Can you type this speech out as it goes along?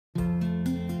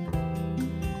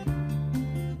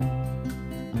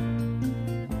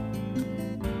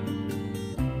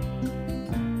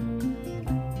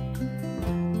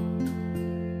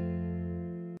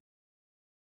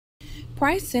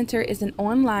PriceCenter is an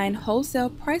online wholesale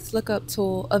price lookup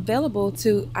tool available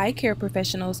to eye care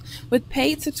professionals with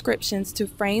paid subscriptions to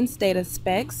frames data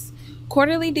specs,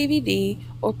 quarterly DVD,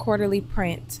 or quarterly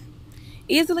print.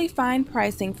 Easily find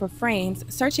pricing for frames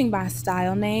searching by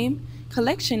style name,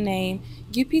 collection name,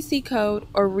 UPC code,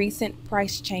 or recent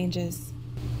price changes.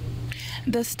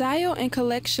 The Style and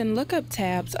Collection lookup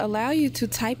tabs allow you to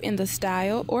type in the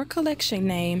style or collection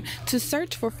name to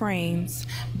search for frames.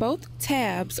 Both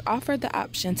tabs offer the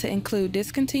option to include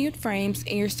discontinued frames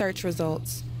in your search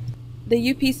results.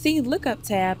 The UPC lookup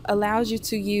tab allows you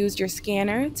to use your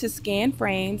scanner to scan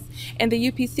frames, and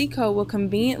the UPC code will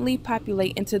conveniently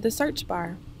populate into the search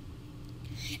bar.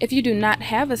 If you do not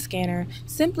have a scanner,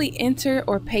 simply enter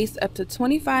or paste up to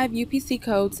 25 UPC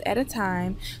codes at a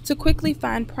time to quickly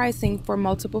find pricing for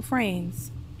multiple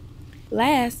frames.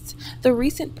 Last, the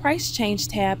Recent Price Change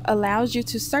tab allows you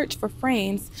to search for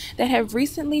frames that have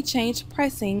recently changed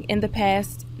pricing in the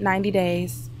past 90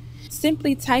 days.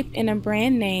 Simply type in a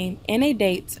brand name and a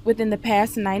date within the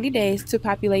past 90 days to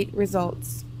populate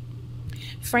results.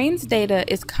 Frames data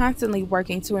is constantly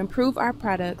working to improve our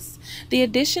products. The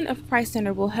addition of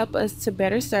PriceCenter will help us to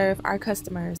better serve our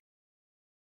customers.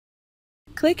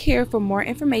 Click here for more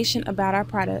information about our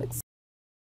products.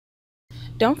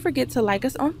 Don't forget to like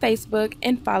us on Facebook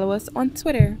and follow us on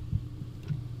Twitter.